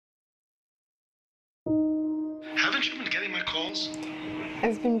Haven't you been getting my calls?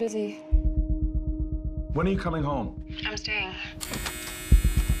 I've been busy. When are you coming home? I'm staying.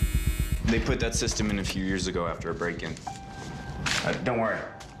 They put that system in a few years ago after a break-in. Don't worry.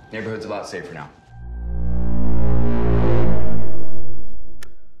 Neighborhood's a lot safer now.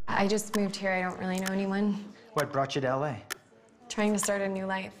 I just moved here. I don't really know anyone. What brought you to LA? Trying to start a new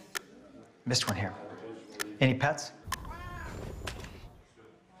life. Missed one here. Any pets?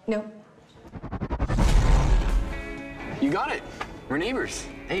 Nope. You got it. We're neighbors.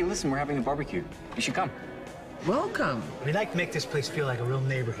 Hey, listen, we're having a barbecue. You should come. Welcome. We'd like to make this place feel like a real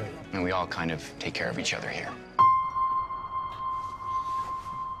neighborhood. And we all kind of take care of each other here.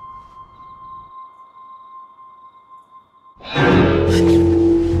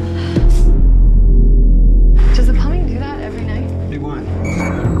 Does the plumbing do that every night? Do what?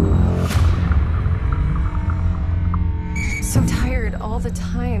 So tired all the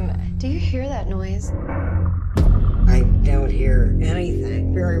time. Do you hear that noise? I don't hear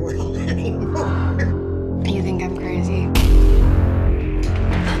anything very well anymore. You think I'm crazy?